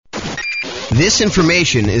This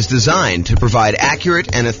information is designed to provide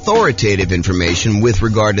accurate and authoritative information with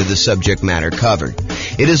regard to the subject matter covered.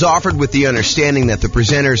 It is offered with the understanding that the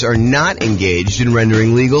presenters are not engaged in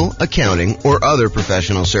rendering legal, accounting, or other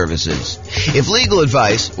professional services. If legal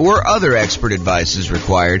advice or other expert advice is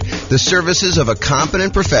required, the services of a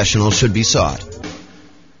competent professional should be sought.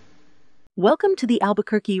 Welcome to the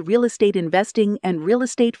Albuquerque Real Estate Investing and Real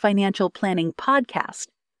Estate Financial Planning podcast.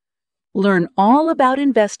 Learn all about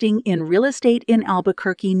investing in real estate in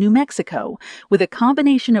Albuquerque, New Mexico, with a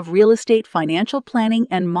combination of real estate financial planning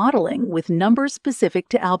and modeling with numbers specific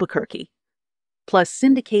to Albuquerque, plus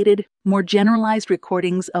syndicated, more generalized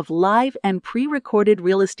recordings of live and pre-recorded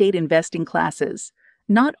real estate investing classes,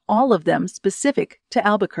 not all of them specific to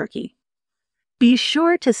Albuquerque. Be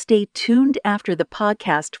sure to stay tuned after the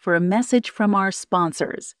podcast for a message from our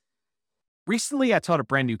sponsors. Recently, I taught a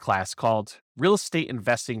brand new class called Real Estate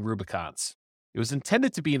Investing Rubicons. It was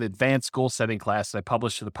intended to be an advanced goal-setting class that I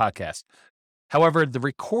published to the podcast. However, the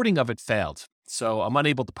recording of it failed, so I'm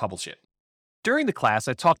unable to publish it. During the class,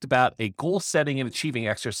 I talked about a goal-setting and achieving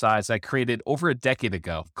exercise I created over a decade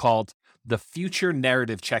ago called the Future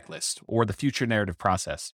Narrative Checklist, or the Future Narrative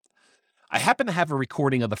Process. I happen to have a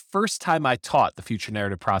recording of the first time I taught the Future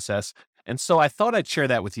Narrative Process, and so I thought I'd share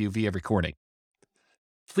that with you via recording.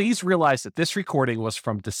 Please realize that this recording was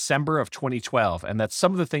from December of 2012 and that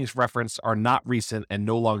some of the things referenced are not recent and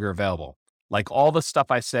no longer available. Like all the stuff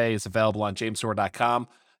I say is available on jamesorr.com,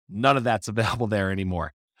 none of that's available there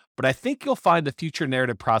anymore. But I think you'll find the future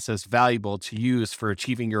narrative process valuable to use for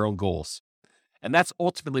achieving your own goals. And that's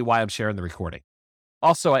ultimately why I'm sharing the recording.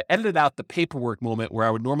 Also, I edited out the paperwork moment where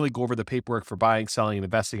I would normally go over the paperwork for buying, selling, and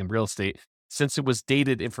investing in real estate since it was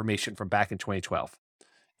dated information from back in 2012.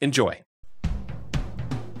 Enjoy.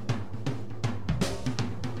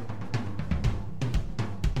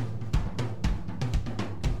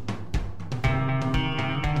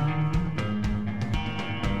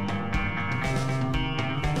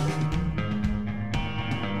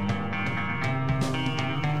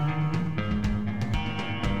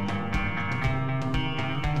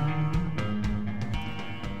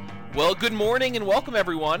 Well, good morning and welcome,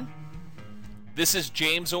 everyone. This is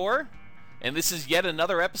James Orr, and this is yet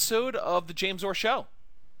another episode of The James Orr Show.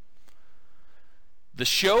 The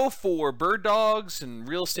show for bird dogs and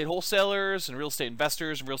real estate wholesalers and real estate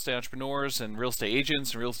investors and real estate entrepreneurs and real estate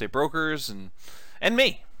agents and real estate brokers and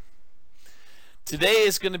me. Today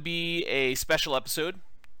is going to be a special episode.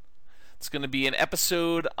 It's going to be an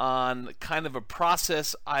episode on kind of a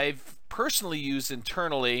process I've personally used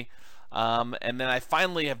internally, and then I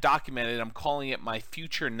finally have documented. I'm calling it my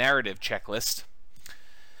future narrative checklist.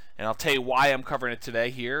 And I'll tell you why I'm covering it today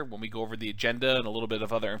here when we go over the agenda and a little bit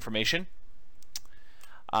of other information.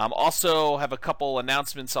 Also have a couple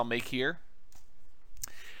announcements I'll make here.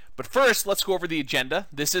 But first, let's go over the agenda.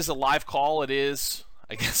 This is a live call. It is,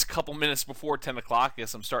 I guess, a couple minutes before 10 o'clock. I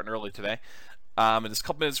guess I'm starting early today. It is a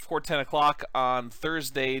couple minutes before 10 o'clock on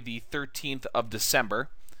Thursday, the 13th of December.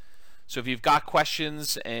 So if you've got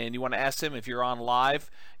questions and you want to ask them, if you're on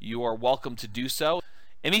live, you are welcome to do so.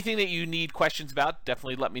 Anything that you need questions about,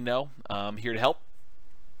 definitely let me know. I'm here to help.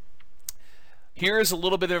 Here is a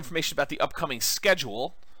little bit of information about the upcoming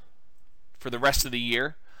schedule for the rest of the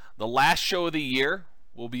year. The last show of the year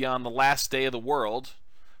will be on the last day of the world,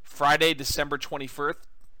 Friday, December 21st,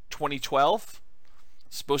 2012.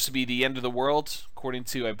 It's supposed to be the end of the world, according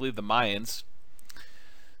to, I believe, the Mayans.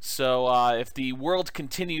 So if the world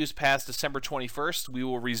continues past December 21st, we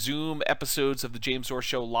will resume episodes of the James Orr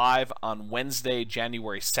Show live on Wednesday,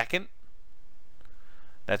 January 2nd.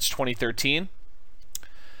 That's 2013.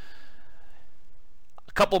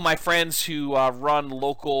 A couple of my friends who run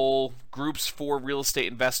local groups for real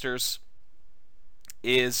estate investors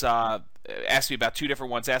asked me about two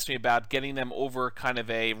different ones. Asked me about getting them over kind of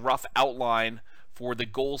a rough outline for the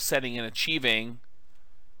goal setting and achieving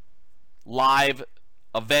live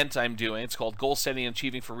event I'm doing. It's called Goal Setting and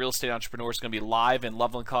Achieving for Real Estate Entrepreneurs. It's going to be live in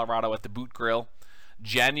Loveland, Colorado at the Boot Grill,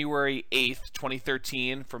 January 8th,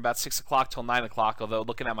 2013, from about 6 o'clock till 9 o'clock, although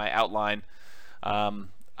looking at my outline, I'm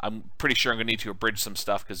pretty sure I'm going to need to abridge some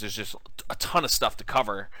stuff because there's just a ton of stuff to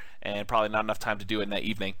cover and probably not enough time to do it in that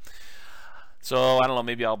evening. So, I don't know,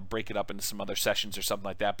 maybe I'll break it up into some other sessions or something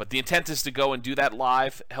like that. But the intent is to go and do that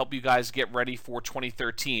live, help you guys get ready for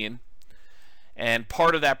 2013. And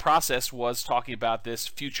part of that process was talking about this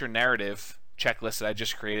future narrative checklist that I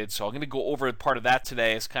just created. So I'm going to go over part of that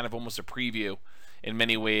today as kind of almost a preview in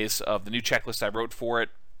many ways of the new checklist I wrote for it,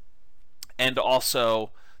 and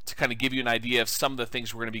also to kind of give you an idea of some of the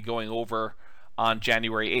things we're going to be going over on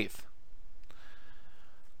January 8th.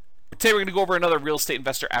 Today we're going to go over another real estate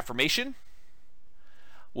investor affirmation.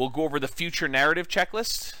 We'll go over the future narrative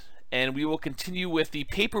checklist, and we will continue with the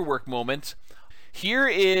paperwork moment. Here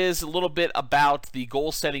is a little bit about the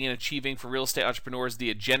goal setting and achieving for real estate entrepreneurs, the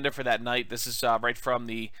agenda for that night. This is right from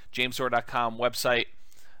the jamesor.com website,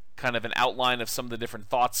 kind of an outline of some of the different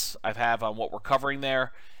thoughts I have on what we're covering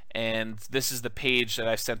there. And this is the page that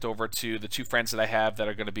I sent over to the two friends that I have that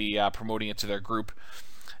are going to be promoting it to their group.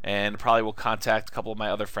 And probably will contact a couple of my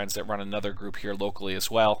other friends that run another group here locally as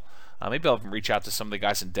well. Maybe I'll even reach out to some of the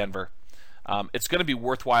guys in Denver. It's going to be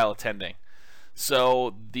worthwhile attending.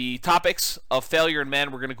 So the topics of failure in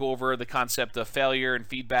men, we're going to go over the concept of failure and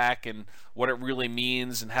feedback and what it really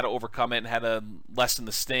means and how to overcome it and how to lessen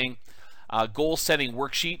the sting. Goal setting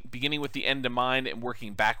worksheet, beginning with the end in mind and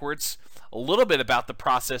working backwards. A little bit about the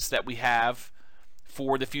process that we have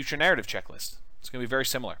for the future narrative checklist. It's going to be very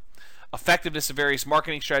similar. Effectiveness of various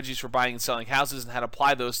marketing strategies for buying and selling houses and how to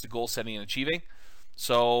apply those to goal setting and achieving.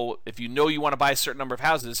 So if you know you want to buy a certain number of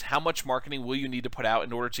houses, how much marketing will you need to put out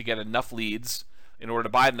in order to get enough leads in order to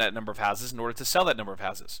buy that number of houses, in order to sell that number of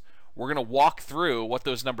houses? We're going to walk through what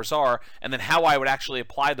those numbers are and then how I would actually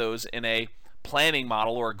apply those in a planning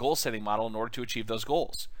model or a goal setting model in order to achieve those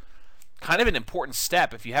goals. Kind of an important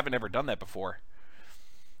step if you haven't ever done that before.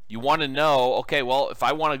 You want to know, okay, well, if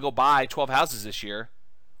I want to go buy 12 houses this year,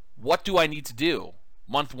 what do I need to do?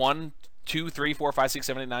 Month 1, 2, 3, 4, 5, 6,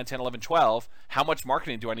 7, 8, 9, 10, 11, 12. How much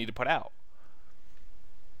marketing do I need to put out?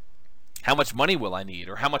 How much money will I need?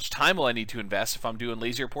 Or how much time will I need to invest if I'm doing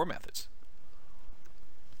lazy or poor methods?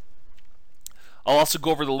 I'll also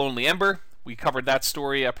go over the Lonely Ember. We covered that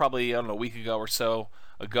story probably, a week ago or so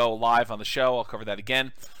ago live on the show. I'll cover that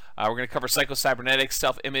again. We're going to cover psycho-cybernetics,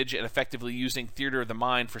 self-image, and effectively using theater of the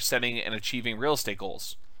mind for setting and achieving real estate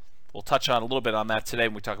goals. We'll touch on a little bit on that today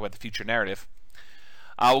when we talk about the future narrative.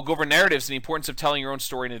 We'll go over narratives and the importance of telling your own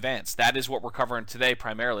story in advance. That is what we're covering today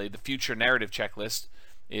primarily. The future narrative checklist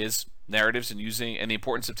is narratives and the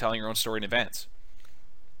importance of telling your own story in advance.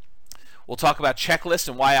 We'll talk about checklists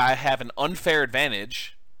and why I have an unfair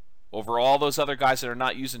advantage over all those other guys that are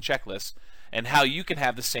not using checklists, and how you can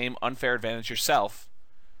have the same unfair advantage yourself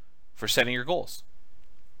for setting your goals.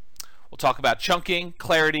 We'll talk about chunking,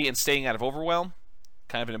 clarity, and staying out of overwhelm.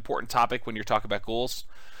 Kind of an important topic when you're talking about goals.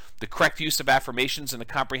 The correct use of affirmations and a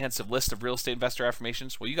comprehensive list of real estate investor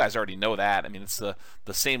affirmations. Well, you guys already know that. I mean, it's the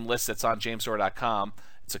same list that's on jamesor.com.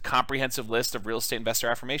 It's a comprehensive list of real estate investor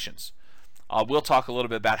affirmations. We'll talk a little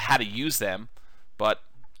bit about how to use them, but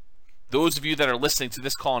those of you that are listening to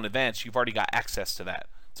this call in advance, you've already got access to that.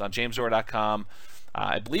 It's on jamesor.com.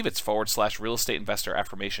 I believe it's / real estate investor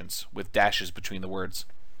affirmations with dashes between the words.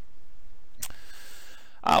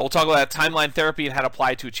 We'll talk about timeline therapy and how to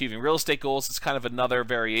apply it to achieving real estate goals. It's kind of another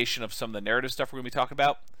variation of some of the narrative stuff we're going to be talking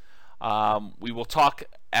about. We will talk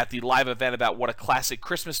at the live event about what a classic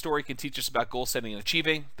Christmas story can teach us about goal setting and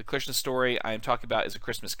achieving. The Christmas story I am talking about is A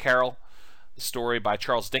Christmas Carol, the story by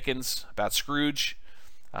Charles Dickens about Scrooge.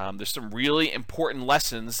 There's some really important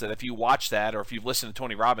lessons that if you watch that, or if you've listened to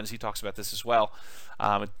Tony Robbins, he talks about this as well.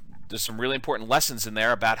 There's some really important lessons in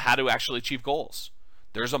there about how to actually achieve goals.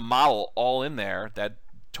 There's a model all in there that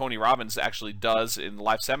Tony Robbins actually does in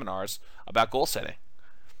live seminars about goal setting.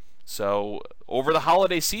 So over the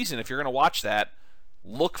holiday season, if you're going to watch that,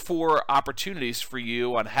 look for opportunities for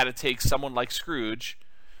you on how to take someone like Scrooge,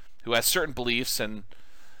 who has certain beliefs and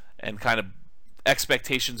kind of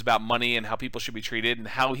expectations about money and how people should be treated, and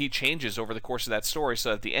how he changes over the course of that story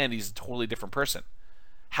so at the end he's a totally different person.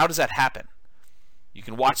 How does that happen? You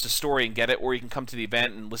can watch the story and get it, or you can come to the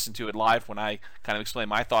event and listen to it live when I kind of explain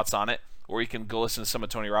my thoughts on it, or you can go listen to some of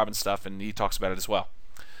Tony Robbins' stuff and he talks about it as well.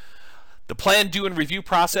 The plan, do, and review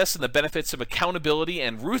process and the benefits of accountability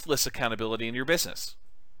and ruthless accountability in your business.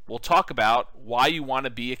 We'll talk about why you want to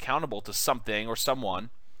be accountable to something or someone,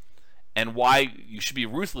 and why you should be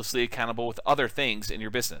ruthlessly accountable with other things in your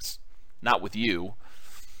business. Not with you.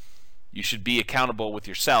 You should be accountable with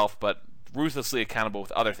yourself, but ruthlessly accountable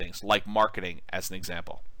with other things, like marketing, as an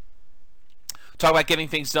example. Talk about getting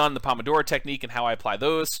things done, the Pomodoro technique, and how I apply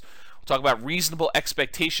those. We'll talk about reasonable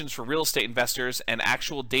expectations for real estate investors and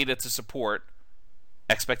actual data to support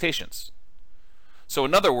expectations. So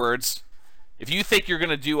in other words, if you think you're going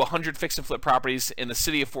to do 100 fix and flip properties in the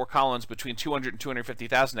city of Fort Collins between 200 and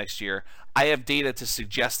 250,000 next year, I have data to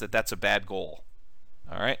suggest that that's a bad goal.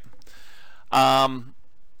 All right.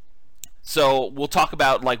 So we'll talk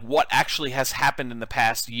about like what actually has happened in the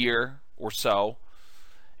past year or so,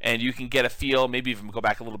 and you can get a feel, maybe even go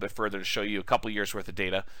back a little bit further to show you a couple years worth of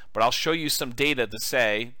data. But I'll show you some data to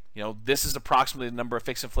say, this is approximately the number of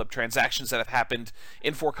fix and flip transactions that have happened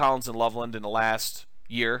in Fort Collins and Loveland in the last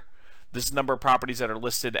year. this number of properties that are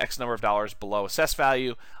listed X number of dollars below assessed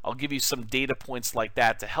value. I'll give you some data points like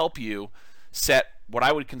that to help you set what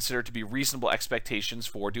I would consider to be reasonable expectations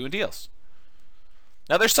for doing deals.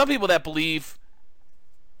 Now, there's some people that believe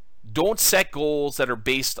don't set goals that are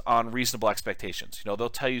based on reasonable expectations. They'll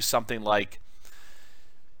tell you something like,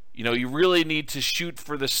 you really need to shoot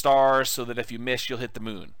for the stars so that if you miss, you'll hit the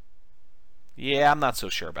moon. Yeah, I'm not so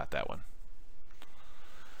sure about that one.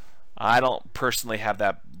 I don't personally have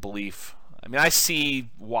that belief. I mean, I see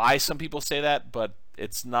why some people say that, but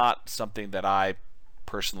it's not something that I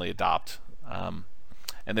personally adopt.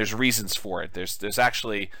 And there's reasons for it. There's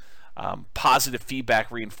actually positive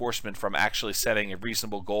feedback reinforcement from actually setting a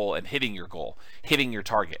reasonable goal and hitting your goal, hitting your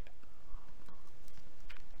target.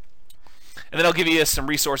 And then I'll give you some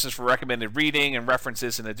resources for recommended reading and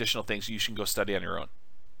references and additional things you should go study on your own.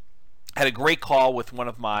 I had a great call with one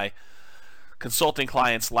of my consulting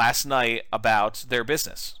clients last night about their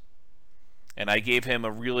business. And I gave him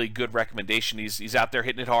a really good recommendation. He's out there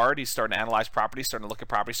hitting it hard. He's starting to analyze properties, starting to look at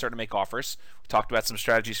properties, starting to make offers. We talked about some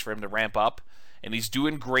strategies for him to ramp up. And he's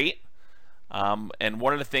doing great. And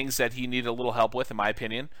one of the things that he needed a little help with, in my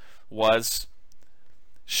opinion, was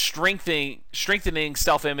strengthening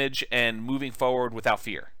self-image and moving forward without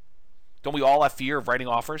fear. Don't we all have fear of writing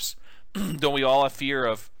offers? Don't we all have fear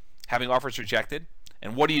of having offers rejected?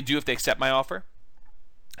 And what do you do if they accept my offer?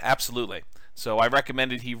 Absolutely. So I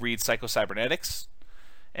recommended he read Psycho-Cybernetics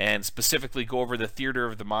and specifically go over the Theater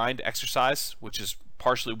of the Mind exercise, which is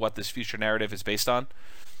partially what this future narrative is based on.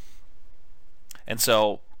 And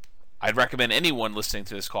so I'd recommend anyone listening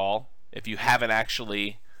to this call, if you haven't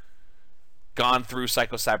actually gone through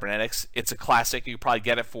Psycho-Cybernetics, it's a classic. You probably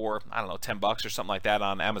get it for, $10 or something like that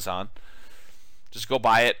on Amazon. Just go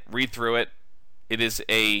buy it, read through it. It is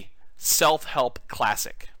a self-help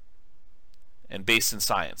classic and based in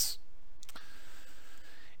science.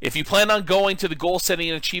 If you plan on going to the Goal Setting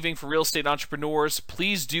and Achieving for Real Estate Entrepreneurs,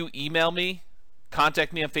 please do email me,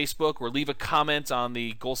 contact me on Facebook, or leave a comment on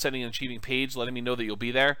the Goal Setting and Achieving page letting me know that you'll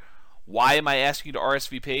be there. Why am I asking you to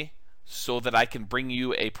RSVP? So that I can bring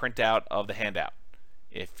you a printout of the handout.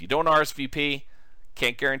 If you don't RSVP,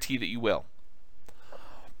 can't guarantee that you will.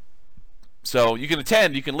 So you can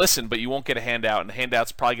attend, you can listen, but you won't get a handout, and the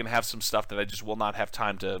handout's probably going to have some stuff that I just will not have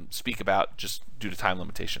time to speak about just due to time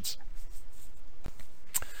limitations.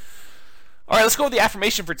 All right, let's go with the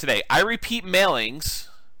affirmation for today. I repeat mailings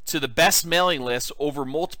to the best mailing list over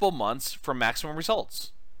multiple months for maximum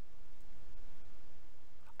results.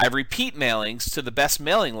 I repeat mailings to the best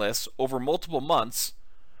mailing lists over multiple months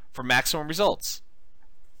for maximum results.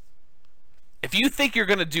 If you think you're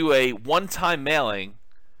going to do a one-time mailing,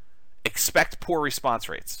 expect poor response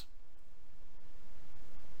rates.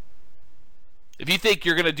 If you think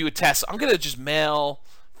you're going to do a test, I'm going to just mail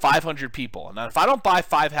 500 people. And if I don't buy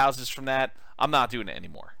 5 houses from that, I'm not doing it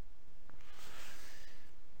anymore.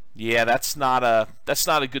 Yeah, that's not a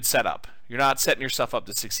good setup. You're not setting yourself up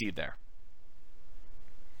to succeed there.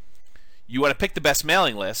 You want to pick the best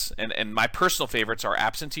mailing lists, and my personal favorites are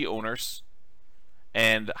absentee owners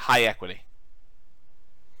and high equity.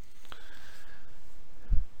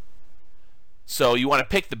 So you want to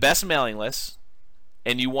pick the best mailing lists,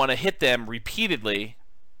 and you want to hit them repeatedly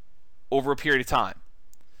over a period of time.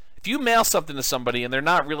 If you mail something to somebody and they're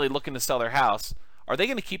not really looking to sell their house, are they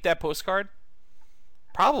going to keep that postcard?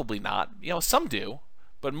 Probably not. Some do,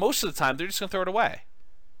 but most of the time they're just going to throw it away.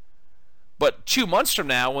 But 2 months from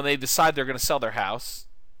now, when they decide they're going to sell their house,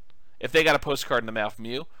 if they got a postcard in the mail from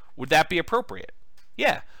you, would that be appropriate?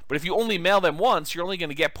 Yeah, but if you only mail them once, you're only going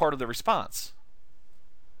to get part of the response.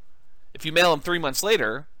 If you mail them 3 months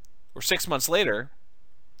later, or 6 months later,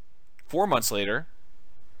 4 months later,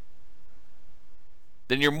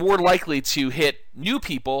 then you're more likely to hit new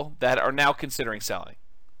people that are now considering selling.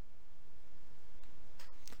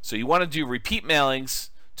 So you want to do repeat mailings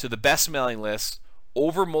to the best mailing list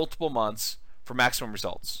over multiple months for maximum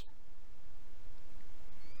results.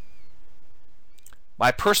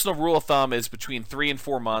 My personal rule of thumb is between 3 and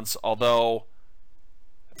 4 months, although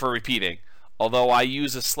I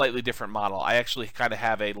use a slightly different model. I actually kind of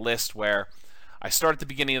have a list where I start at the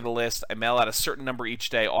beginning of the list, I mail out a certain number each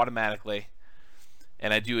day automatically,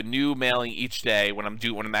 and I do a new mailing each day when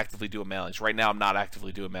I'm actively doing mailings. Right now I'm not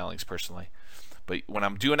actively doing mailings personally. But when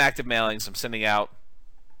I'm doing active mailings, I'm sending out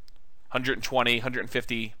 120,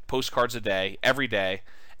 150 postcards a day, every day.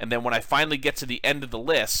 And then when I finally get to the end of the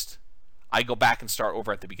list, I go back and start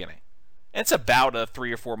over at the beginning. And it's about a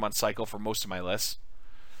 3 or 4 month cycle for most of my lists.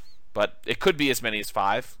 But it could be as many as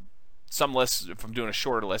 5. Some lists, if I'm doing a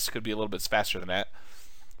shorter list, could be a little bit faster than that.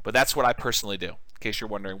 But that's what I personally do. In case you're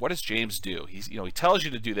wondering, what does James do? He tells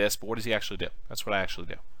you to do this, but what does he actually do? That's what I actually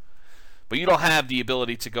do. But you don't have the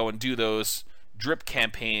ability to go and do those drip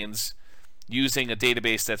campaigns using a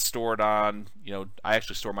database that's stored on, I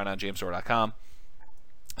actually store mine on jamesdoor.com.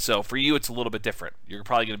 So for you, it's a little bit different. You're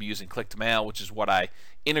probably going to be using click-to-mail, which is what I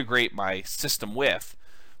integrate my system with,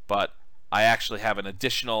 but I actually have an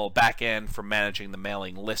additional back end for managing the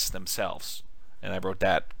mailing lists themselves. And I wrote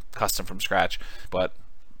that custom from scratch, but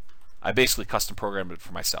I basically custom programmed it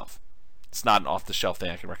for myself. It's not an off-the-shelf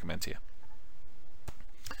thing I can recommend to you.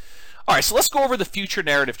 All right, so let's go over the future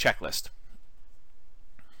narrative checklist.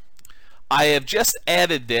 I have just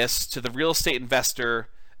added this to the real estate investor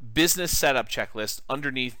business setup checklist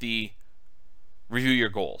underneath the review your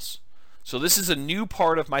goals. So this is a new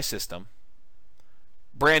part of my system,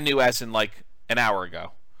 brand new as in like an hour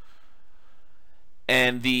ago.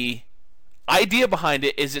 And the idea behind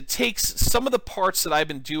it is it takes some of the parts that I've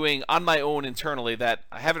been doing on my own internally that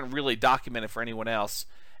I haven't really documented for anyone else,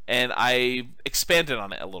 and I expanded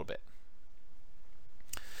on it a little bit.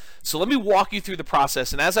 So let me walk you through the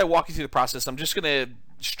process, and as I walk you through the process, I'm just going to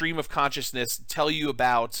stream of consciousness tell you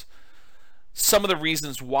about some of the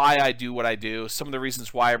reasons why I do what I do, some of the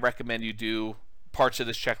reasons why I recommend you do parts of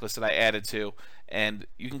this checklist that I added to, and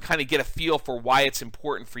you can kind of get a feel for why it's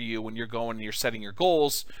important for you when you're going and you're setting your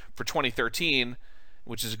goals for 2013,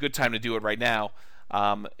 which is a good time to do it right now,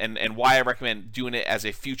 and why I recommend doing it as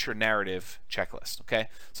a future narrative checklist. Okay,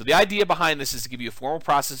 so the idea behind this is to give you a formal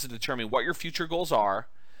process to determine what your future goals are,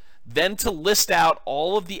 then to list out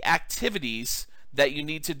all of the activities that you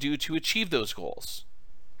need to do to achieve those goals.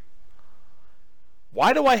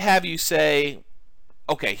 Why do I have you say,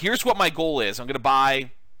 okay, here's what my goal is. I'm going to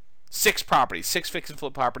buy 6 properties, 6 fix and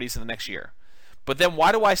flip properties in the next year. But then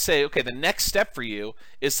why do I say, okay, the next step for you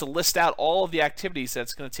is to list out all of the activities that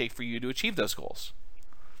it's going to take for you to achieve those goals?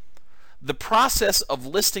 The process of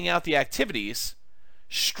listing out the activities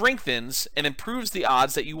strengthens and improves the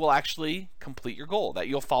odds that you will actually complete your goal, that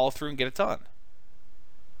you'll follow through and get it done.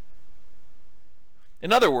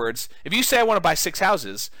 In other words, if you say I want to buy 6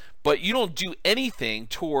 houses, but you don't do anything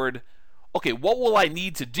toward, okay, what will I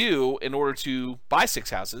need to do in order to buy 6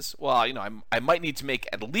 houses? Well, I might need to make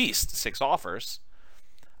at least 6 offers.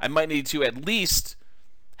 I might need to at least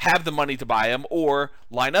have the money to buy them or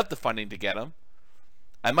line up the funding to get them.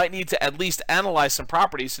 I might need to at least analyze some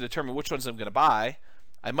properties to determine which ones I'm going to buy.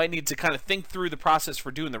 I might need to kind of think through the process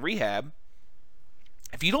for doing the rehab.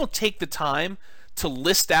 If you don't take the time to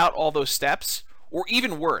list out all those steps, or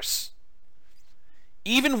even worse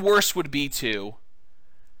would be to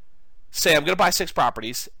say, I'm going to buy 6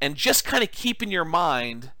 properties, and just kind of keep in your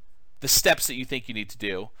mind the steps that you think you need to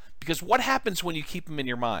do. Because what happens when you keep them in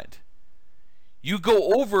your mind? You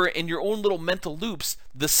go over in your own little mental loops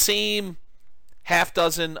the same half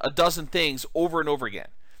dozen, a dozen things over and over again.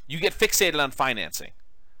 You get fixated on financing.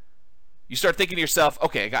 You start thinking to yourself,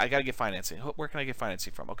 okay, I got to get financing. Where can I get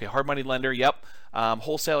financing from? Okay, hard money lender, yep.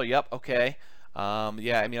 Wholesaler, yep, okay.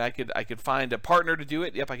 Yeah, I mean, I could find a partner to do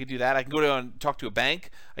it. Yep, I could do that. I can go and talk to a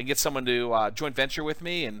bank. I can get someone to joint venture with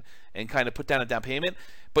me and kind of put down a down payment.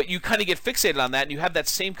 But you kind of get fixated on that, and you have that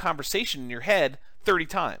same conversation in your head 30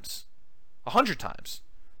 times, 100 times,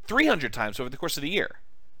 300 times over the course of the year.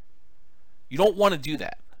 You don't want to do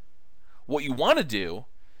that. What you want to do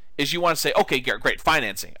is you want to say, okay, great,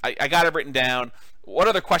 financing. I got it written down. What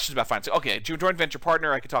other questions about financing? Okay, joint venture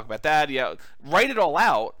partner, I could talk about that. Yeah, write it all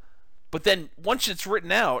out. But then once it's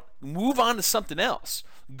written out, move on to something else.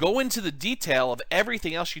 Go into the detail of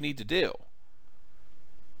everything else you need to do.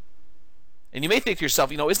 And you may think to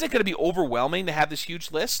yourself, isn't it going to be overwhelming to have this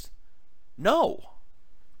huge list? No.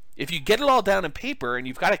 If you get it all down in paper and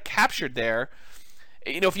you've got it captured there,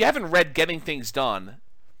 if you haven't read Getting Things Done,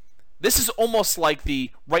 this is almost like the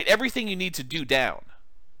write everything you need to do down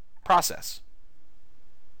process.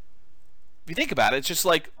 If you think about it, it's just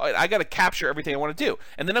like, I got to capture everything I want to do.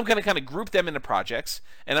 And then I'm going to kind of group them into projects,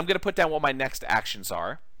 and I'm going to put down what my next actions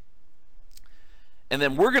are. And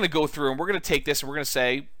then we're going to go through, and we're going to take this, and we're going to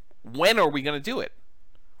say, when are we going to do it?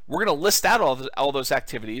 We're going to list out all those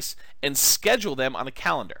activities and schedule them on a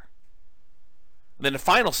calendar. And then the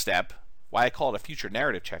final step, why I call it a future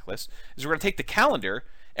narrative checklist, is we're going to take the calendar,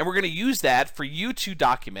 and we're going to use that for you to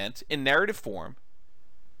document in narrative form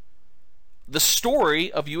the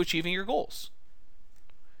story of you achieving your goals.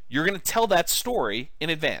 You're going to tell that story in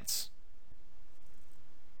advance.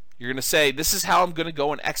 You're going to say, this is how I'm going to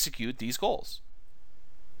go and execute these goals.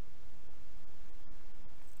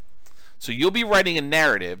 So you'll be writing a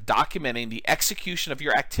narrative documenting the execution of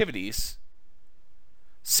your activities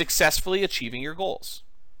successfully achieving your goals.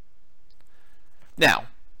 Now,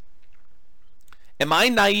 am I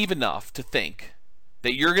naive enough to think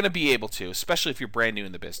that you're going to be able to, especially if you're brand new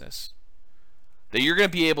in the business, that you're going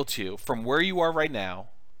to be able to, from where you are right now,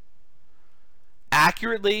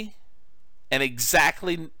 accurately and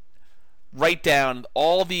exactly write down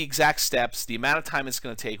all the exact steps, the amount of time it's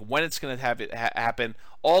going to take, when it's going to have it happen,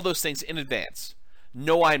 all those things in advance.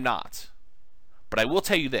 No, I'm not. But I will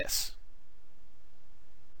tell you this.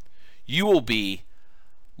 You will be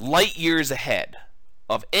light years ahead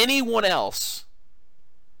of anyone else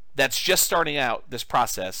that's just starting out this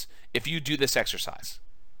process if you do this exercise.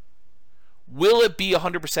 Will it be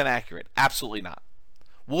 100% accurate? Absolutely not.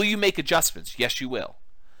 Will you make adjustments? Yes, you will.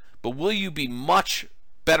 But will you be much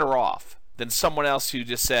better off than someone else who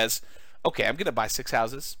just says, okay, I'm going to buy 6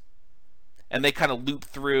 houses, and they kind of loop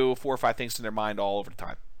through 4 or 5 things in their mind all over the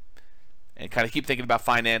time and kind of keep thinking about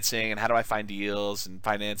financing and how do I find deals and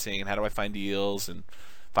financing and how do I find deals and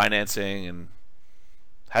financing and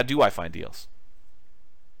how do I find deals?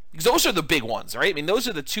 Because those are the big ones, right? I mean, those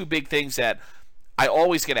are the 2 big things that I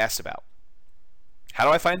always get asked about. How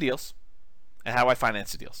do I find deals? And how do I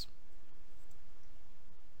finance the deals?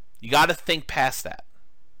 You got to think past that.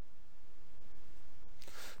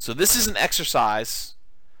 So this is an exercise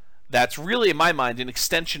that's really, in my mind, an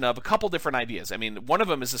extension of a couple different ideas. I mean, one of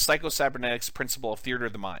them is the psycho-cybernetics principle of theater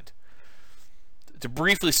of the mind. To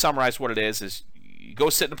briefly summarize what it is you go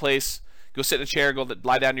sit in a place, go sit in a chair, go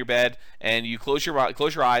lie down in your bed, and you close your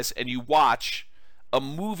eyes, and you watch a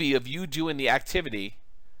movie of you doing the activity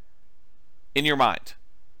in your mind.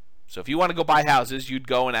 So if you want to go buy houses, you'd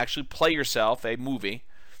go and actually play yourself a movie,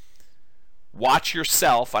 watch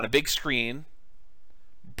yourself on a big screen,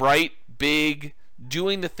 bright, big,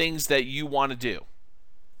 doing the things that you want to do.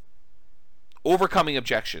 Overcoming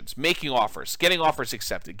objections, making offers, getting offers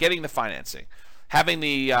accepted, getting the financing, having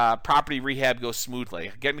the property rehab go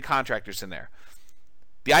smoothly, getting the contractors in there.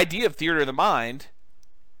 The idea of theater of the mind,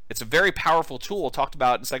 it's a very powerful tool talked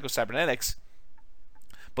about in psycho-cybernetics,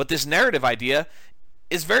 but this narrative idea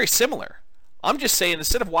is very similar. I'm just saying,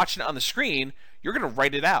 instead of watching it on the screen, you're going to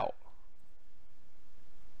write it out.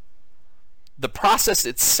 The process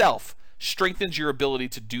itself strengthens your ability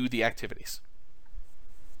to do the activities.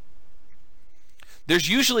 There's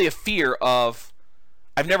usually a fear of,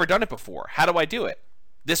 I've never done it before. How do I do it?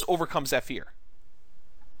 This overcomes that fear.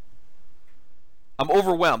 I'm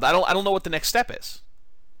overwhelmed. I don't know what the next step is.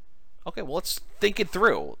 Okay, well, let's think it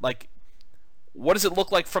through. Like, what does it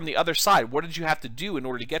look like from the other side? What did you have to do in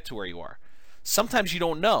order to get to where you are? Sometimes you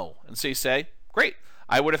don't know. And so you say, great,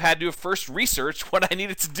 I would have had to have first researched what I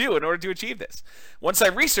needed to do in order to achieve this. Once I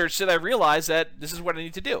researched it, I realized that this is what I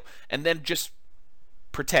need to do. And then just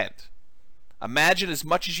pretend. Imagine as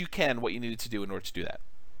much as you can what you needed to do in order to do that.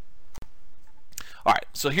 All right,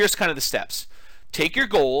 so here's kind of the steps. Take your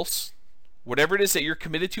goals, whatever it is that you're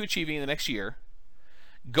committed to achieving in the next year,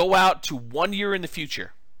 go out to 1 year in the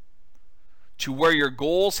future to where your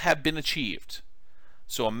goals have been achieved.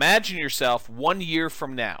 So imagine yourself 1 year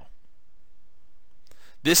from now.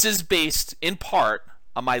 This is based in part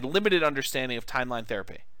on my limited understanding of timeline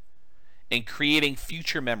therapy and creating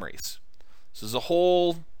future memories. So there's a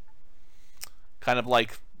whole kind of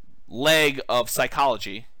like leg of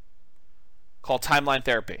psychology called timeline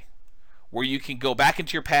therapy, where you can go back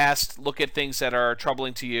into your past, look at things that are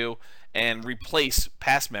troubling to you, and replace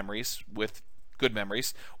past memories with good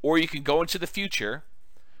memories. Or you can go into the future,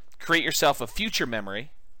 create yourself a future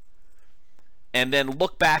memory, and then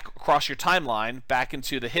look back across your timeline, back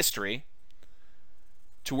into the history,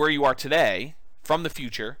 to where you are today, from the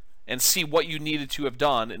future, and see what you needed to have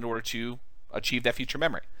done in order to achieve that future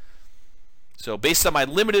memory. So based on my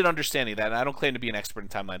limited understanding of that, and I don't claim to be an expert in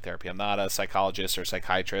timeline therapy, I'm not a psychologist or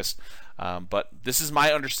psychiatrist, but this is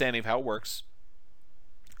my understanding of how it works,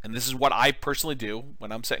 and this is what I personally do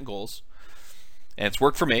when I'm setting goals, and it's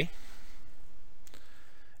worked for me,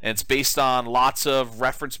 and it's based on lots of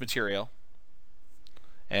reference material,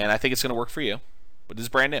 and I think it's going to work for you, but this is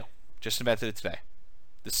brand new, just invented it today,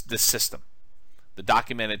 this system, the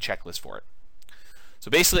documented checklist for it.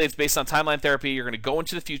 So basically it's based on timeline therapy. You're going to go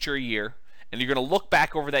into the future a year, and you're going to look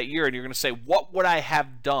back over that year, and you're going to say, what would I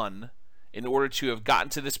have done in order to have gotten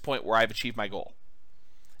to this point where I've achieved my goal?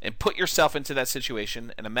 And put yourself into that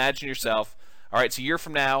situation and imagine yourself, all right, it's a year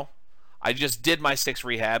from now, I just did my 6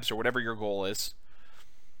 rehabs or whatever your goal is.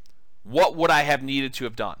 What would I have needed to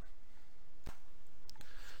have done?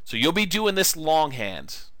 So you'll be doing this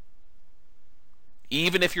longhand,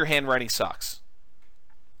 even if your handwriting sucks.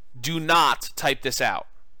 Do not type this out.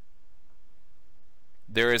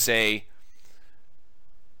 There is a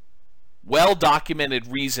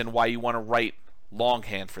well-documented reason why you want to write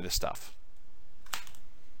longhand for this stuff.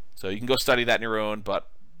 So you can go study that on your own, but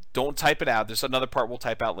don't type it out. There's another part we'll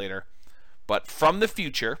type out later. But from the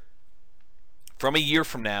future, from a year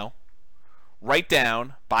from now, write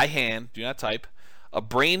down by hand, do not type, a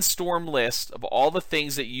brainstorm list of all the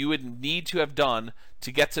things that you would need to have done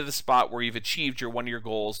to get to the spot where you've achieved one of your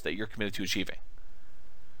goals that you're committed to achieving.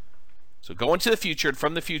 So go into the future, and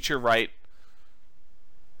from the future, write,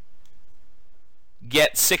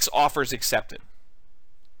 get 6 offers accepted.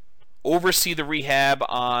 Oversee the rehab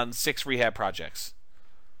on 6 rehab projects.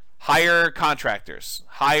 Hire contractors.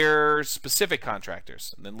 Hire specific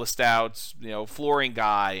contractors. And then list out, flooring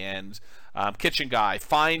guy and kitchen guy.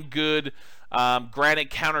 Find good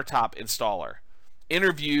granite countertop installer.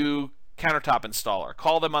 Interview countertop installer.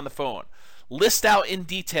 Call them on the phone. List out in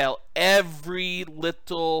detail every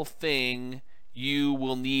little thing you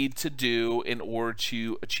will need to do in order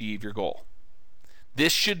to achieve your goal.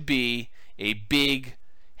 This should be a big,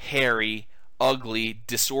 hairy, ugly,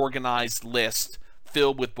 disorganized list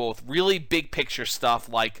filled with both really big picture stuff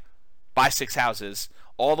like buy 6 houses,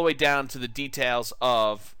 all the way down to the details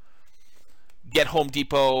of get Home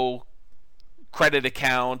Depot credit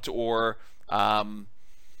account or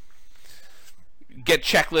get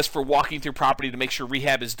checklist for walking through property to make sure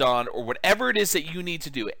rehab is done, or whatever it is that you need to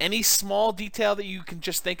do. Any small detail that you can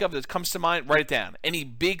just think of that comes to mind, write it down. Any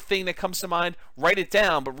big thing that comes to mind, write it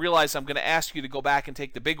down, but realize I'm going to ask you to go back and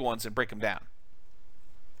take the big ones and break them down.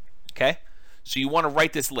 Okay? So you want to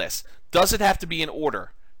write this list. Does it have to be in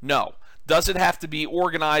order? No. Does it have to be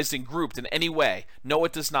organized and grouped in any way? No,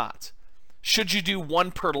 it does not. Should you do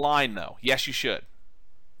 1 per line, though? Yes, you should.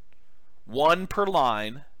 1 per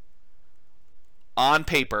line on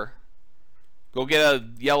paper. Go get a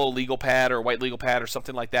yellow legal pad or a white legal pad or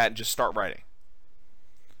something like that and just start writing.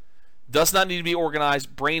 Does not need to be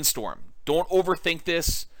organized. Brainstorm. Don't overthink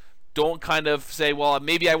this. Don't kind of say, well,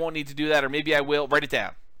 maybe I won't need to do that or maybe I will. Write it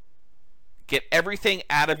down. Get everything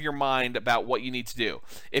out of your mind about what you need to do.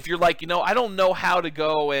 If you're like, I don't know how to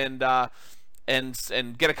go and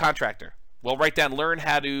get a contractor. Well, write down, learn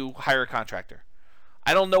how to hire a contractor.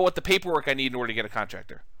 I don't know what the paperwork I need in order to get a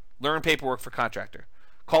contractor. Learn paperwork for contractor.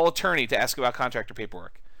 Call attorney to ask about contractor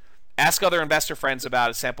paperwork. Ask other investor friends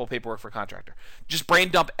about a sample paperwork for contractor. Just brain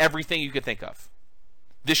dump everything you can think of.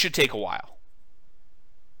 This should take a while.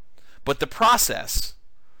 But the process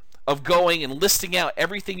of going and listing out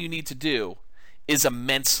everything you need to do is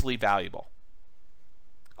immensely valuable.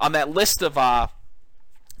 On that list of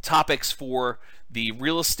topics for the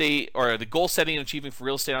real estate or the goal setting and achieving for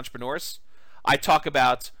real estate entrepreneurs, I talk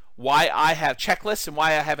about why I have checklists and why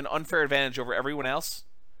I have an unfair advantage over everyone else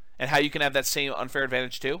and how you can have that same unfair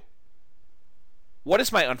advantage too. What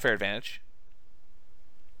is my unfair advantage?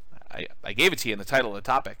 I gave it to you in the title of the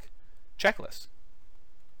topic. Checklist.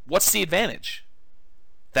 What's the advantage?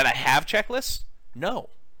 That I have checklists? No.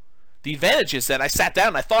 The advantage is that I sat down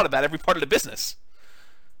and I thought about every part of the business.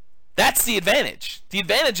 That's the advantage. The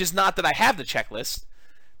advantage is not that I have the checklist.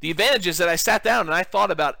 The advantage is that I sat down and I thought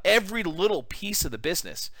about every little piece of the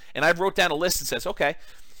business. And I wrote down a list that says, okay,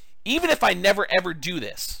 even if I never ever do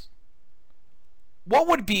this, what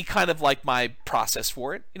would be kind of like my process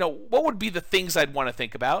for it? What would be the things I'd want to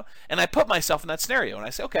think about? And I put myself in that scenario and I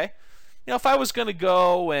say, okay, if I was going to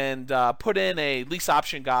go and put in a lease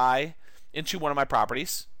option guy into one of my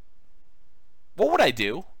properties, what would I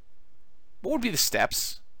do? What would be the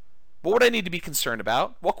steps? What would I need to be concerned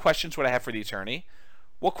about? What questions would I have for the attorney?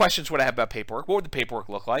 What questions would I have about paperwork? What would the paperwork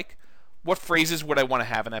look like? What phrases would I want to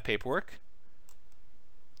have in that paperwork?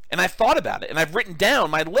 And I've thought about it, and I've written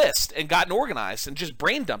down my list and gotten organized and just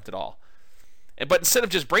brain dumped it all. But instead of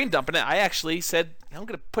just brain dumping it, I actually said, I'm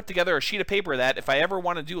going to put together a sheet of paper that if I ever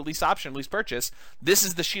want to do a lease option, lease purchase, this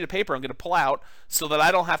is the sheet of paper I'm going to pull out so that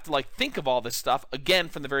I don't have to think of all this stuff again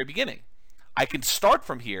from the very beginning. I can start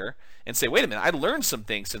from here and say, wait a minute, I learned some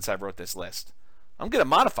things since I wrote this list. I'm going to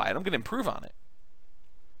modify it. I'm going to improve on it.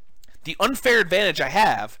 The unfair advantage I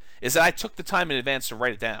have is that I took the time in advance to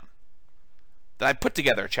write it down. That I put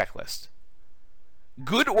together a checklist.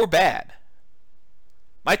 Good or bad.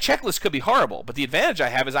 My checklist could be horrible, but the advantage I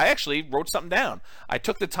have is I actually wrote something down. I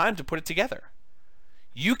took the time to put it together.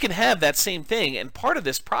 You can have that same thing, and part of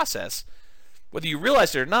this process, whether you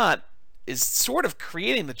realize it or not, is sort of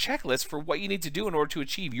creating the checklist for what you need to do in order to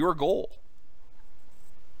achieve your goal.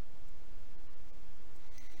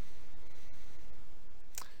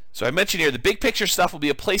 So I mentioned here, the big picture stuff will be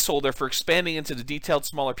a placeholder for expanding into the detailed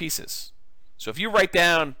smaller pieces. So if you write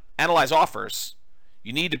down analyze offers,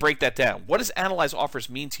 you need to break that down. What does analyze offers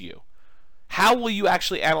mean to you? How will you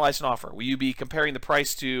actually analyze an offer? Will you be comparing the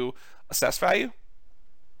price to assessed value?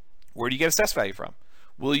 Where do you get assessed value from?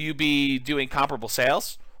 Will you be doing comparable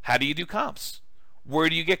sales? How do you do comps? Where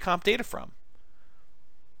do you get comp data from?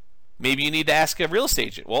 Maybe you need to ask a real estate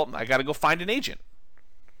agent. Well, I got to go find an agent.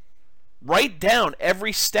 Write down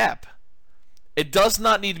every step It does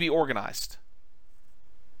not need to be organized.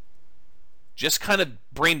 Just kind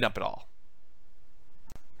of brain dump it all.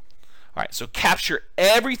 All right, so capture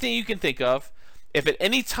everything you can think of. If at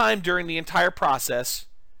any time during the entire process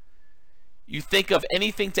you think of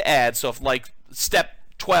anything to add, so if like step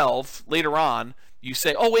 12 later on, you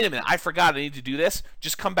say, oh, wait a minute, I forgot I need to do this,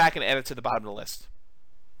 just come back and add it to the bottom of the list.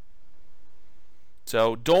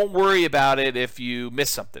 So don't worry about it if you miss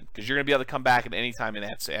something, because you're going to be able to come back at any time and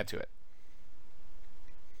add to it.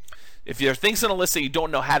 If there are things on a list that you don't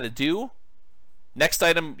know how to do, next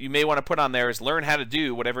item you may want to put on there is learn how to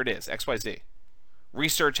do whatever it is, XYZ.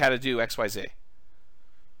 Research how to do XYZ.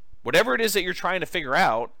 Whatever it is that you're trying to figure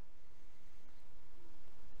out,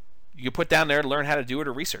 you can put down there, learn how to do it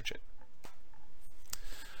or research it.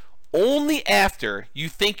 Only after you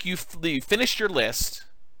think you've finished your list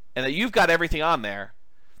and that you've got everything on there,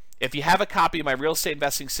 if you have a copy of my Real Estate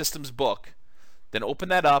Investing Systems book, then open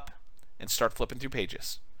that up and start flipping through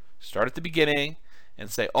pages. Start at the beginning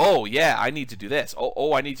and say, oh, yeah, I need to do this.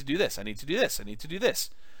 Oh, I need to do this. I need to do this. I need to do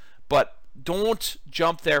this. But don't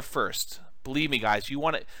jump there first. Believe me, guys, you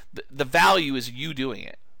want it. The value is you doing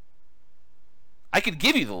it. I could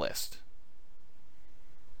give you the list.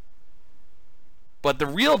 But the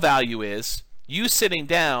real value is you sitting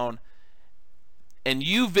down and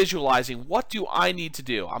you visualizing, what do I need to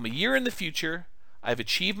do? I'm a year in the future. I've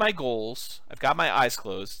achieved my goals. I've got my eyes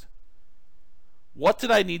closed. What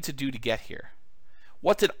did I need to do to get here?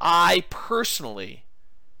 What did I personally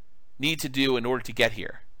need to do in order to get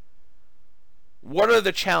here? What are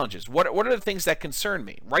the challenges? What are the things that concern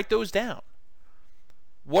me? Write those down.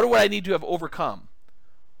 What do I need to have overcome?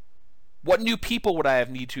 What new people would I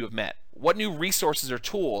need to have met? What new resources or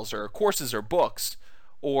tools or courses or books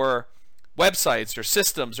or websites or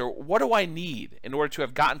systems, or what do I need in order to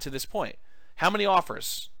have gotten to this point? How many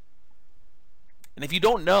offers? And if you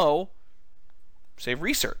don't know, say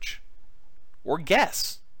research or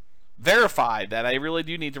guess. Verify that I really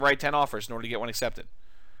do need to write 10 offers in order to get one accepted.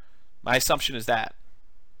 My assumption is that.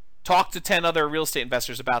 Talk to 10 other real estate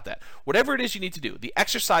investors about that. Whatever it is you need to do, the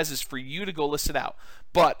exercise is for you to go list it out.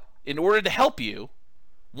 But in order to help you,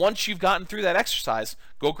 once you've gotten through that exercise,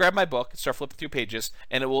 go grab my book and start flipping through pages,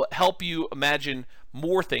 and it will help you imagine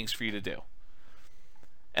more things for you to do.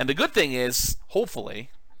 And the good thing is, hopefully,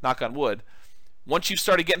 knock on wood, once you've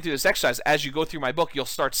started getting through this exercise, as you go through my book, you'll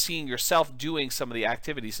start seeing yourself doing some of the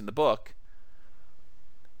activities in the book,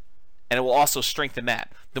 and it will also strengthen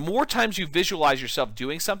that. The more times you visualize yourself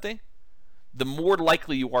doing something, the more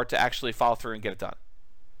likely you are to actually follow through and get it done.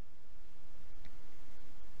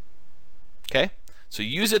 Okay? So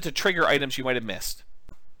use it to trigger items you might have missed.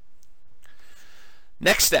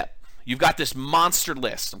 Next step, you've got this monster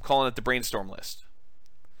list. I'm calling it the brainstorm list.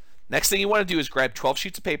 Next thing you want to do is grab 12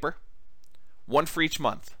 sheets of paper, one for each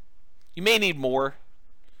month. You may need more,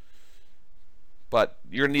 but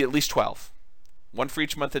you're going to need at least 12. One for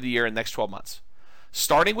each month of the year in the next 12 months.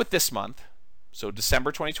 Starting with this month, so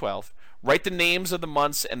December 2012, write the names of the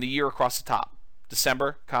months and the year across the top.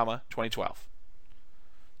 December, 2012.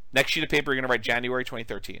 Next sheet of paper, you're going to write January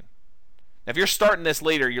 2013. Now, if you're starting this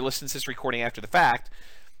later, you're listening to this recording after the fact,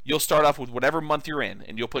 you'll start off with whatever month you're in,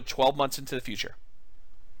 and you'll put 12 months into the future.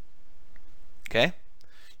 Okay?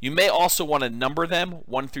 You may also want to number them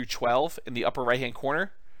 1 through 12 in the upper right-hand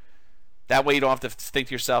corner. That way you don't have to think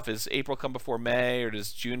to yourself, is April come before May, or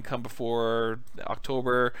does June come before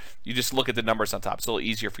October? You just look at the numbers on top. It's a little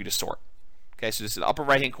easier for you to sort. Okay, so just in the upper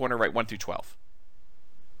right-hand corner, write 1 through 12.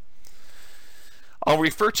 I'll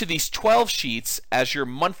refer to these 12 sheets as your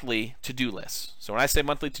monthly to-do list. So when I say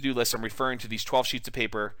monthly to-do list, I'm referring to these 12 sheets of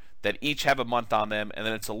paper that each have a month on them, and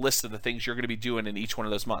then it's a list of the things you're going to be doing in each one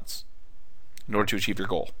of those months in order to achieve your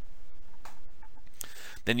goal.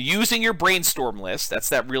 Then using your brainstorm list, that's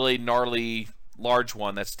that really gnarly, large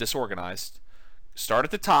one that's disorganized, start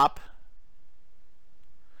at the top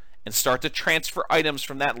and start to transfer items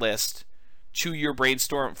from that list to your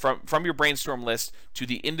brainstorm, from your brainstorm list to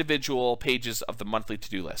the individual pages of the monthly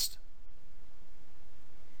to-do list.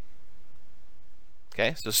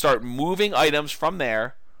 Okay, so start moving items from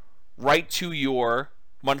there right to your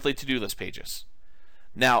monthly to-do list pages.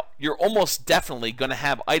 Now, you're almost definitely going to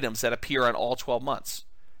have items that appear on all 12 months.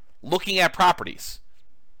 Looking at properties,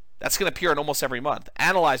 that's going to appear in almost every month.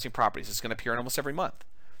 Analyzing properties is going to appear in almost every month.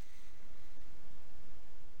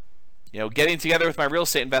 You know, getting together with my real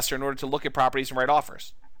estate investor in order to look at properties and write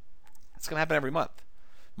offers. It's going to happen every month.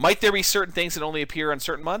 Might there be certain things that only appear on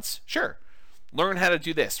certain months? Sure. Learn how to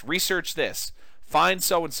do this. Research this. Find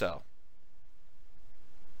so-and-so.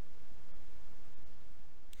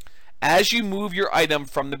 As you move your item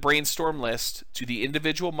from the brainstorm list to the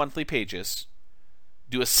individual monthly pages,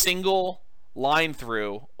 do a single line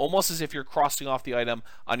through, almost as if you're crossing off the item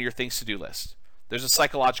on your things to do list. There's a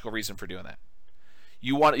psychological reason for doing that.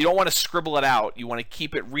 You don't want to scribble it out. You want to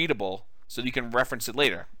keep it readable so that you can reference it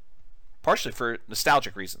later. Partially for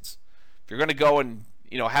nostalgic reasons. If you're going to go and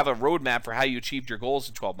have a roadmap for how you achieved your goals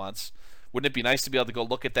in 12 months, wouldn't it be nice to be able to go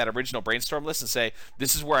look at that original brainstorm list and say,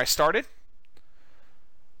 this is where I started?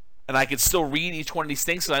 And I could still read each one of these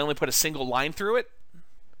things because I only put a single line through it?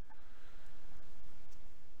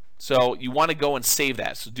 So you want to go and save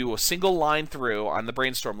that. So do a single line through on the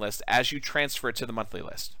brainstorm list as you transfer it to the monthly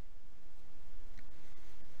list.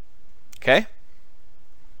 Okay?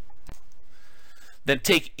 Then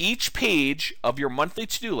take each page of your monthly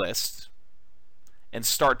to-do list and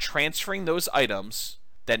start transferring those items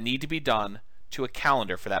that need to be done to a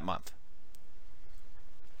calendar for that month.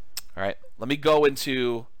 All right, let me go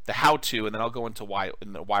into the how-to, and then I'll go into why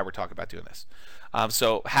we're talking about doing this.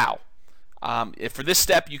 So how? If for this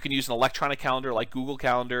step, you can use an electronic calendar like Google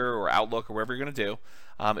Calendar or Outlook or whatever you're going to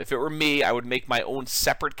do. If it were me, I would make my own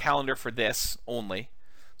separate calendar for this only.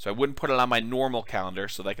 So I wouldn't put it on my normal calendar,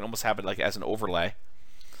 so that I can almost have it like as an overlay.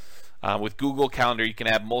 With Google Calendar, you can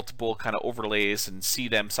have multiple kind of overlays and see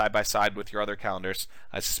them side by side with your other calendars.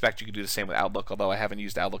 I suspect you could do the same with Outlook, although I haven't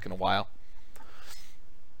used Outlook in a while.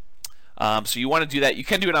 So you want to do that. You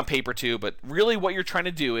can do it on paper too, but really what you're trying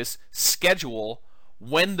to do is schedule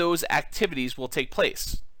when those activities will take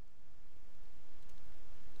place.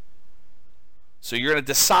 So you're going to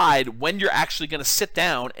decide when you're actually going to sit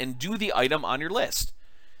down and do the item on your list.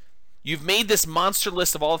 You've made this monster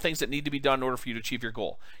list of all the things that need to be done in order for you to achieve your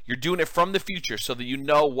goal. You're doing it from the future so that you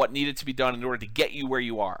know what needed to be done in order to get you where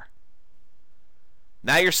you are.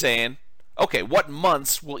 Now you're saying, okay, what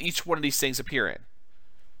months will each one of these things appear in?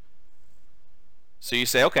 So you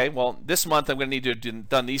say, okay, well, this month I'm going to need to have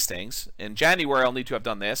done these things. In January, I'll need to have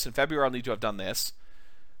done this. In February, I'll need to have done this.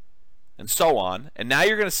 And so on. And now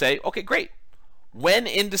you're going to say, okay, great. When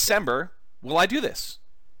in December will I do this?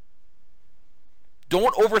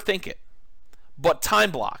 Don't overthink it, but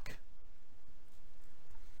time block.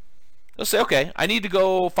 They'll say, okay, I need to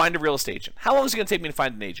go find a real estate agent. How long is it going to take me to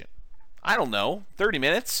find an agent? I don't know, 30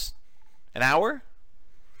 minutes? An hour?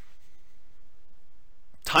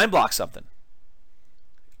 Time block something.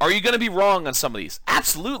 Are you going to be wrong on some of these?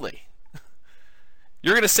 Absolutely.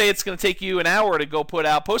 You're going to say it's going to take you an hour to go put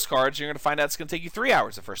out postcards. You're going to find out it's going to take you 3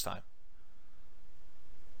 hours the first time.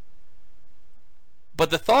 But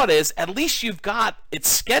the thought is, at least you've got it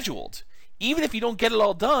scheduled. Even if you don't get it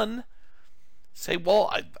all done, say,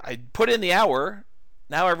 well, I put in the hour.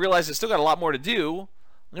 Now I realize I still got a lot more to do.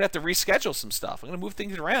 I'm going to have to reschedule some stuff. I'm going to move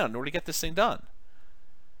things around in order to get this thing done.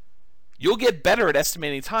 You'll get better at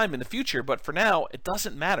estimating time in the future, but for now, it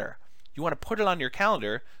doesn't matter. You want to put it on your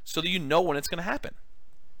calendar so that you know when it's going to happen.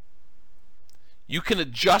 You can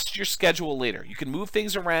adjust your schedule later. You can move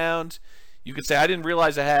things around. You can say, I didn't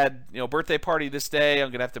realize I had a birthday party this day. I'm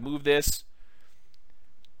going to have to move this.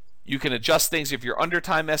 You can adjust things if you're under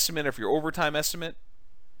time estimate or if you're over time estimate.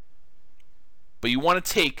 But you want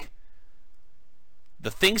to take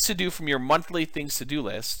the things to do from your monthly things to do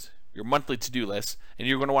list, your monthly to-do list, and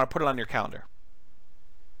you're going to want to put it on your calendar.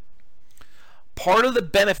 Part of the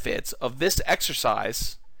benefits of this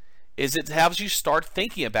exercise is it helps you start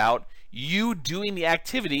thinking about you doing the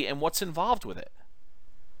activity and what's involved with it.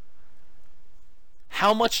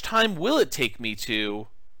 How much time will it take me to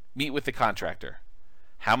meet with the contractor?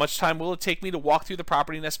 How much time will it take me to walk through the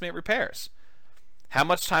property and estimate repairs? How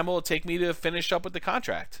much time will it take me to finish up with the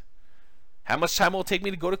contract? How much time will it take me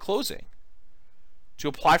to go to closing? To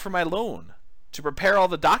apply for my loan? To prepare all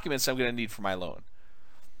the documents I'm going to need for my loan?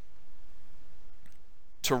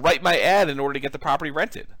 To write my ad in order to get the property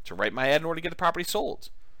rented? To write my ad in order to get the property sold?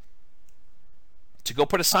 To go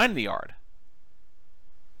put a sign in the yard?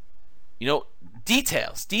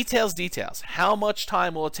 Details. How much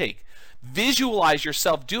time will it take? Visualize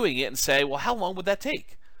yourself doing it and say, well, how long would that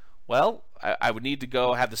take? Well, I would need to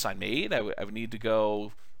go have the sign made. I would need to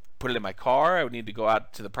go put it in my car. I would need to go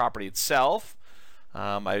out to the property itself.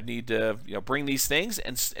 I would need to bring these things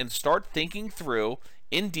and start thinking through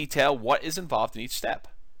in detail what is involved in each step.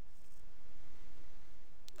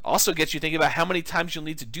 Also gets you thinking about how many times you'll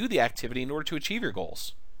need to do the activity in order to achieve your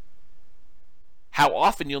goals. How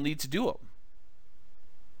often you'll need to do them.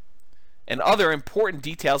 And other important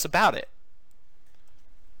details about it.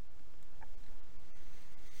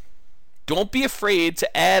 Don't be afraid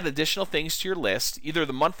to add additional things to your list, either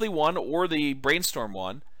the monthly one or the brainstorm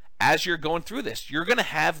one, as you're going through this. You're going to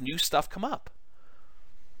have new stuff come up.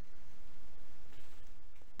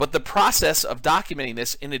 But the process of documenting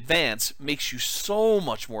this in advance makes you so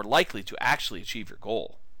much more likely to actually achieve your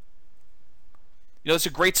goal. It's a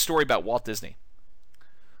great story about Walt Disney.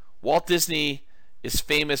 Walt Disney is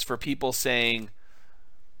famous for people saying,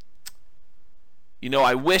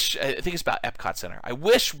 I think it's about Epcot Center. I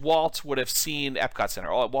wish Walt would have seen Epcot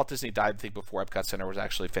Center. Walt Disney died, I think, before Epcot Center was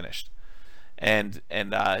actually finished. And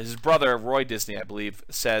his brother, Roy Disney, I believe,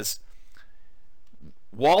 says,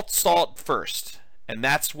 Walt saw it first, and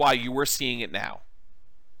that's why you were seeing it now.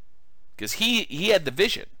 Because he had the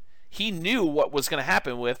vision. He knew what was going to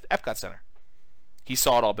happen with Epcot Center. He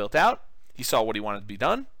saw it all built out. He saw what he wanted to be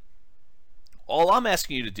done. All I'm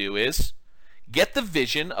asking you to do is get the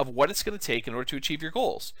vision of what it's going to take in order to achieve your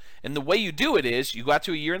goals. And the way you do it is you go out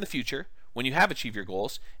to a year in the future when you have achieved your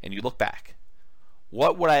goals and you look back.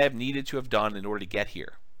 What would I have needed to have done in order to get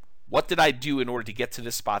here? What did I do in order to get to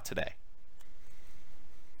this spot today?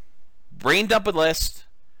 Brain dump a list,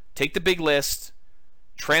 take the big list,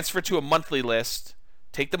 transfer to a monthly list,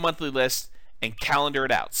 take the monthly list, and calendar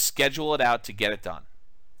it out. Schedule it out to get it done.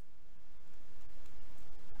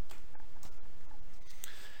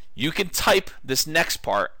 You can type this next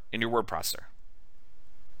part in your word processor.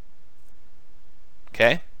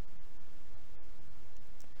 Okay?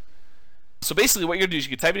 So basically what you're going to do is you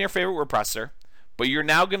can type in your favorite word processor, but you're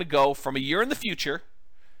now going to go from a year in the future.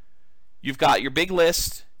 You've got your big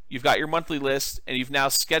list, you've got your monthly list, and you've now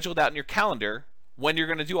scheduled out in your calendar when you're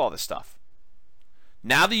going to do all this stuff.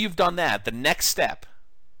 Now that you've done that, the next step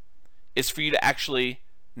is for you to actually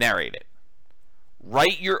narrate it.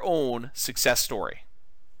 Write your own success story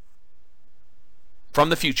from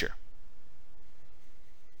the future.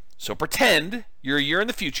 So pretend you're a year in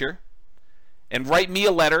the future and write me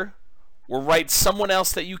a letter, or write someone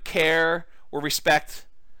else that you care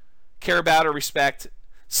about or respect,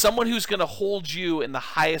 someone who's going to hold you in the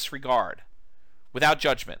highest regard without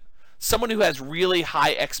judgment, someone who has really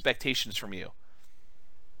high expectations from you.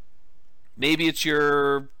 Maybe it's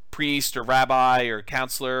your priest or rabbi or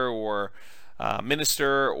counselor or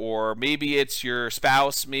minister, or maybe it's your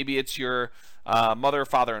spouse, maybe it's your mother or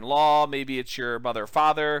father-in-law, maybe it's your mother or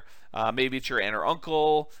father, maybe it's your aunt or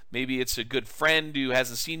uncle, maybe it's a good friend who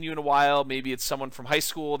hasn't seen you in a while, maybe it's someone from high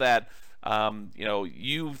school that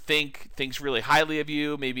you think thinks really highly of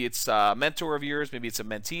you, maybe it's a mentor of yours, maybe it's a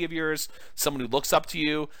mentee of yours, someone who looks up to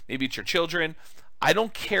you, maybe it's your children. I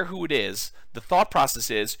don't care who it is. The thought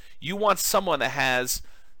process is you want someone that has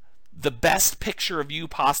the best picture of you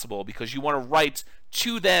possible, because you want to write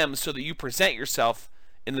to them so that you present yourself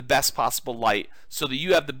in the best possible light, so that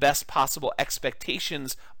you have the best possible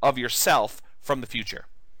expectations of yourself from the future.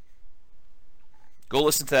 Go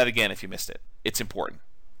listen to that again if you missed it. It's important.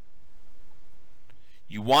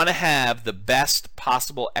 You want to have the best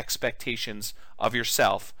possible expectations of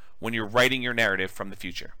yourself when you're writing your narrative from the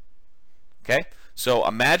future. Okay? So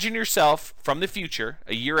imagine yourself from the future,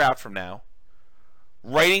 a year out from now,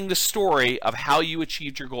 writing the story of how you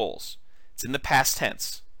achieved your goals. It's in the past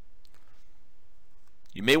tense.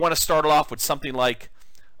 You may want to start off with something like,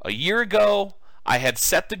 a year ago, I had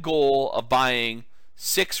set the goal of buying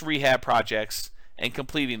 6 rehab projects and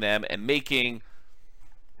completing them and making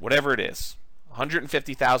whatever it is,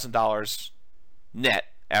 $150,000 net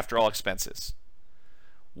after all expenses.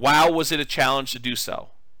 Wow, was it a challenge to do so?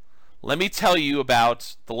 Let me tell you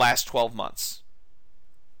about the last 12 months.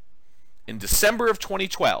 In December of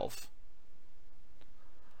 2012,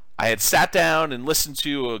 I had sat down and listened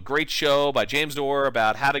to a great show by James Dorr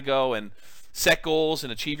about how to go and set goals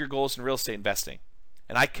and achieve your goals in real estate investing.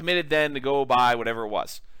 And I committed then to go buy whatever it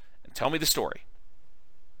was. And tell me the story.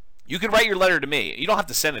 You can write your letter to me. You don't have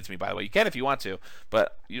to send it to me, by the way. You can if you want to,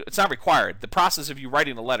 but it's not required. The process of you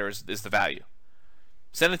writing the letter is the value.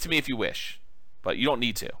 Send it to me if you wish, but you don't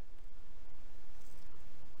need to.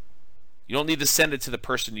 You don't need to send it to the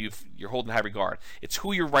person you're holding in high regard. It's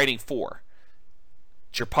who you're writing for.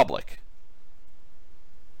 It's your public.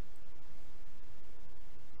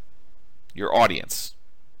 Your audience.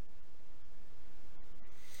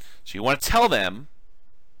 So you want to tell them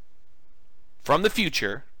from the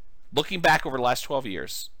future, looking back over the last 12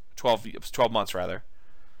 months rather,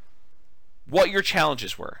 what your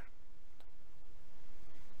challenges were.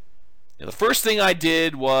 And the first thing I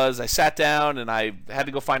did was I sat down and I had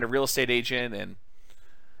to go find a real estate agent, and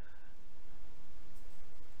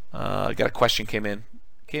I got a question came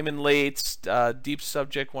in late. Deep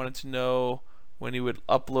subject, wanted to know when he would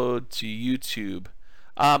upload to YouTube.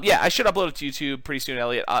 Yeah, I should upload it to YouTube pretty soon,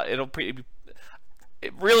 Elliot.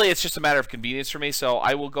 It's just a matter of convenience for me, so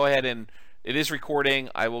I will go ahead and it is recording.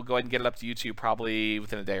 I will go ahead and get it up to YouTube probably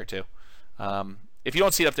within a day or two. If you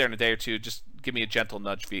don't see it up there in a day or two, just give me a gentle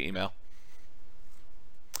nudge via email.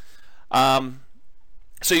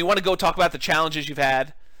 So you want to go talk about the challenges you've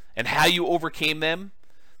had and how you overcame them.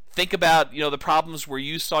 Think about, the problems where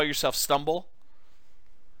you saw yourself stumble.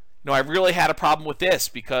 I really had a problem with this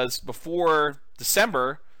because before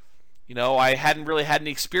December, I hadn't really had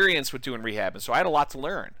any experience with doing rehab, and so I had a lot to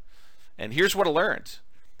learn. And here's what I learned.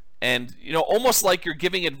 And, almost like you're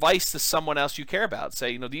giving advice to someone else you care about.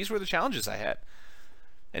 Say, these were the challenges I had.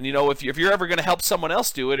 And, if you're ever going to help someone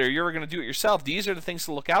else do it or you're ever going to do it yourself, these are the things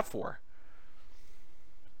to look out for.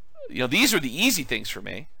 These are the easy things for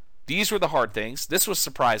me. These were the hard things. This was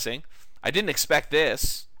surprising. I didn't expect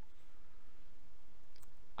this.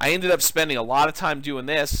 I ended up spending a lot of time doing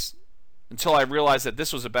this until I realized that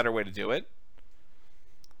this was a better way to do it.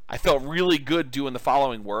 I felt really good doing the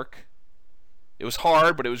following work. It was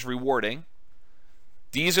hard, but it was rewarding.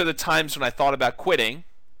 These are the times when I thought about quitting,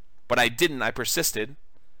 but I didn't. I persisted.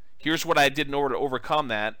 Here's what I did in order to overcome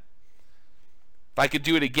that. If I could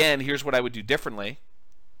do it again, here's what I would do differently.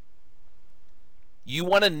 You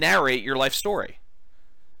want to narrate your life story.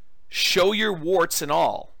 Show your warts and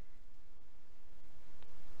all.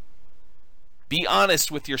 Be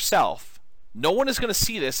honest with yourself. No one is going to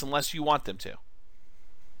see this unless you want them to.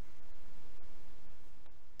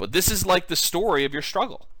 But this is like the story of your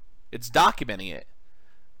struggle. It's documenting it.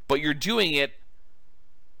 But you're doing it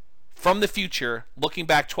from the future, looking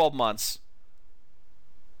back 12 months,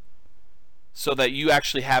 so that you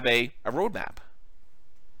actually have a roadmap.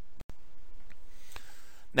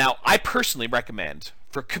 Now, I personally recommend,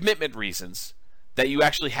 for commitment reasons, that you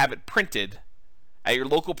actually have it printed at your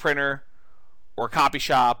local printer or copy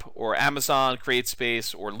shop or Amazon,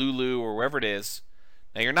 CreateSpace, or Lulu, or wherever it is.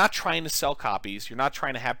 Now, you're not trying to sell copies. You're not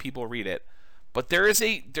trying to have people read it. But there's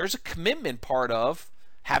a commitment part of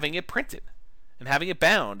having it printed and having it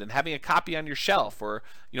bound and having a copy on your shelf, or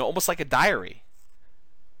almost like a diary.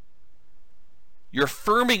 You're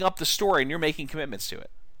firming up the story and you're making commitments to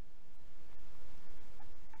it.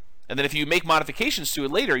 And then if you make modifications to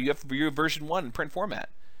it later, you have to review version 1 in print format.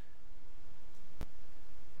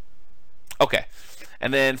 Okay.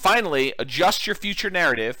 And then finally, adjust your future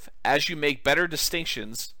narrative as you make better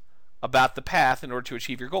distinctions about the path in order to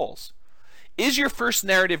achieve your goals. Is your first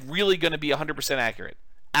narrative really going to be 100% accurate?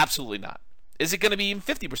 Absolutely not. Is it going to be even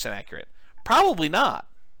 50% accurate? Probably not.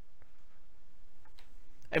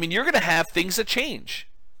 I mean, you're going to have things that change.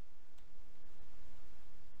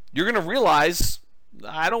 You're going to realize,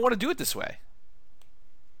 I don't want to do it this way.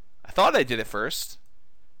 I thought I did it first,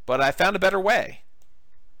 but I found a better way.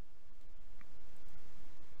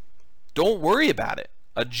 Don't worry about it.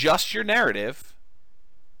 Adjust your narrative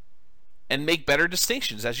and make better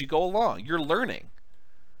distinctions as you go along. You're learning.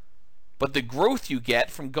 But the growth you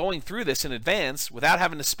get from going through this in advance without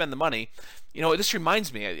having to spend the money, this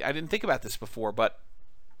reminds me, I didn't think about this before, but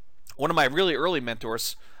one of my really early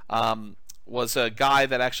mentors was a guy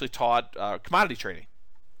that actually taught commodity trading.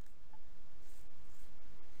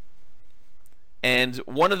 And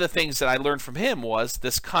one of the things that I learned from him was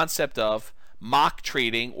this concept of mock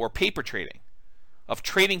trading or paper trading, of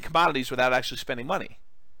trading commodities without actually spending money.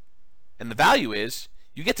 And the value is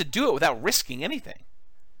you get to do it without risking anything.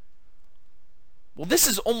 Well, this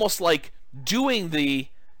is almost like doing the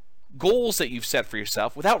goals that you've set for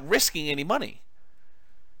yourself without risking any money.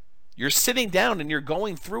 You're sitting down and you're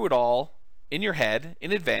going through it all in your head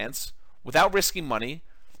in advance without risking money,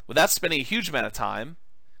 without spending a huge amount of time.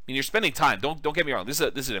 I mean, you're spending time. Don't get me wrong. This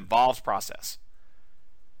is an involved process.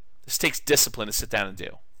 This takes discipline to sit down and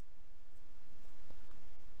do.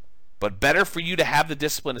 But better for you to have the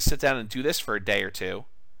discipline to sit down and do this for a day or two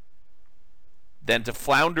than to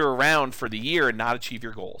flounder around for the year and not achieve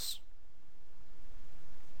your goals.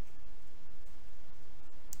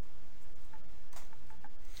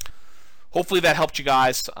 Hopefully that helped you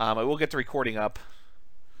guys. I will get the recording up.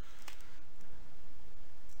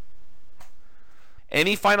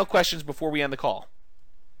 Any final questions before we end the call?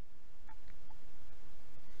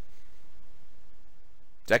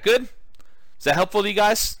 Is that good? Is that helpful to you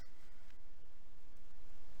guys?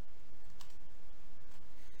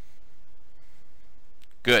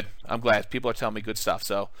 Good. I'm glad. People are telling me good stuff.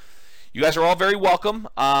 So you guys are all very welcome.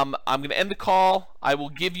 I'm going to end the call. I will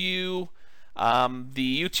give you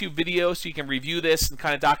the YouTube video so you can review this and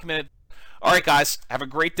kind of document it. All right, guys. Have a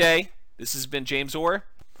great day. This has been James Orr.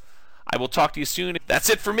 I will talk to you soon. That's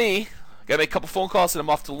it for me. Got to make a couple phone calls and I'm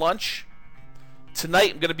off to lunch.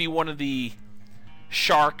 Tonight I'm going to be one of the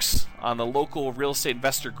sharks on the local real estate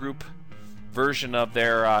investor group version of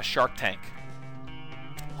their Shark Tank.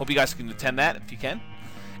 Hope you guys can attend that if you can.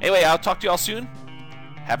 Anyway, I'll talk to you all soon.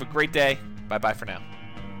 Have a great day. Bye-bye for now.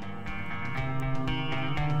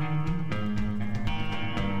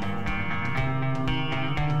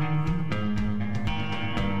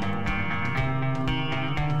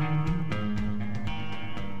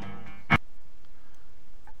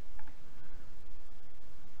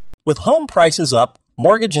 With home prices up,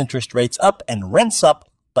 mortgage interest rates up, and rents up,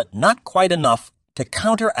 but not quite enough to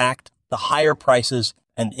counteract the higher prices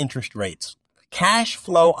and interest rates. Cash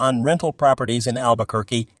flow on rental properties in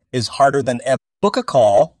Albuquerque is harder than ever. Book a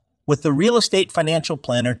call with the Real Estate Financial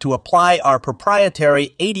Planner to apply our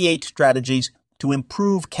proprietary 88 strategies to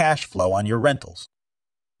improve cash flow on your rentals.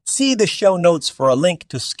 See the show notes for a link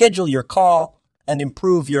to schedule your call and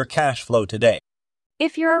improve your cash flow today.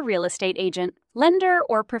 If you're a real estate agent, lender,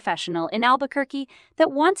 or professional in Albuquerque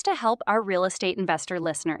that wants to help our real estate investor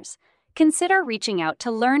listeners, consider reaching out to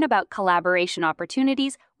learn about collaboration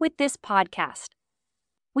opportunities with this podcast.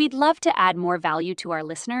 We'd love to add more value to our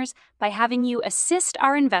listeners by having you assist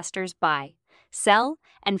our investors buy, sell,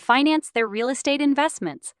 and finance their real estate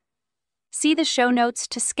investments. See the show notes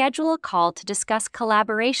to schedule a call to discuss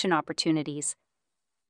collaboration opportunities.